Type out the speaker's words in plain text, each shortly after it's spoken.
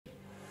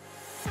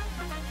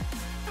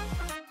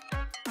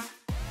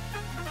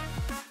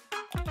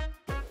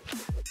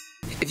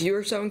If you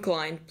are so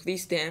inclined,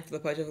 please stand for the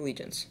Pledge of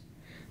Allegiance.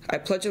 I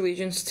pledge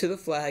allegiance to the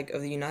flag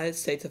of the United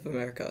States of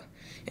America,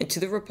 and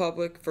to the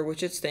republic for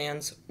which it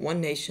stands,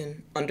 one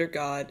nation, under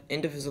God,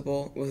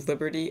 indivisible, with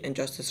liberty and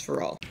justice for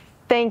all.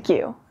 Thank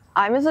you.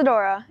 I'm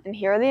Isadora, and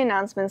here are the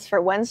announcements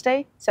for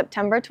Wednesday,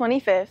 September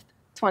 25th,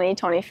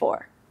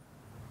 2024.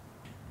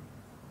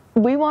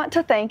 We want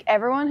to thank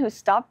everyone who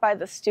stopped by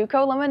the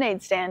Stuco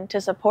Lemonade Stand to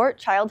support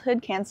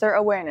Childhood Cancer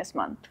Awareness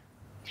Month.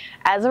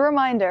 As a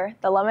reminder,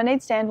 the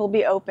lemonade stand will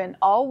be open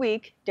all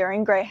week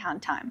during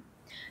Greyhound time.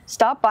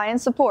 Stop by and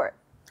support.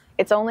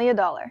 It's only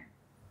 $1.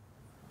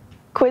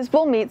 Quiz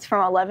Bowl meets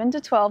from 11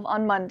 to 12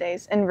 on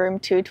Mondays in room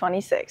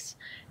 226.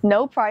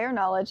 No prior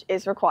knowledge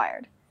is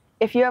required.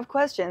 If you have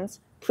questions,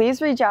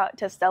 please reach out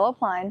to Stella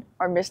Pline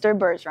or Mr.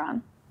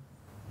 Bergeron.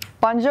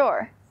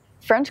 Bonjour!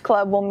 French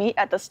Club will meet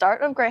at the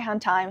start of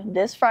Greyhound time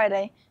this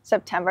Friday,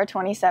 September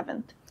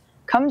 27th.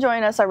 Come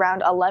join us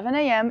around 11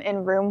 a.m.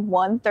 in room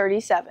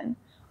 137.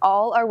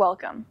 All are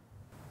welcome.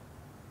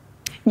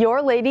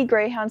 Your Lady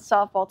Greyhound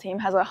softball team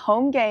has a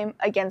home game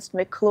against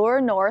McClure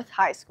North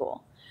High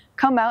School.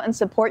 Come out and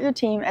support your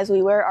team as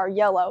we wear our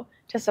yellow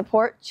to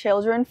support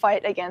Children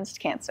Fight Against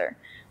Cancer.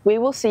 We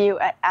will see you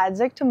at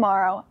Adzik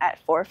tomorrow at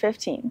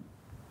 4:15.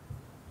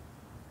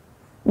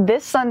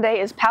 This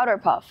Sunday is Powder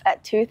Puff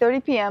at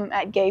 2:30 p.m.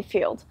 at Gay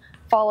Field,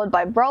 followed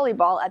by Brawley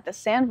Ball at the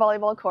Sand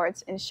Volleyball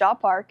Courts in Shaw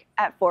Park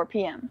at 4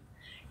 p.m.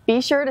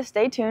 Be sure to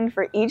stay tuned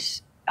for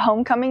each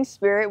Homecoming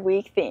Spirit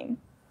Week theme.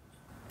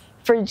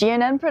 For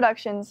GNN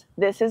Productions,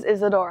 this is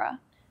Isadora.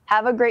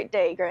 Have a great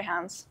day,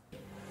 Greyhounds.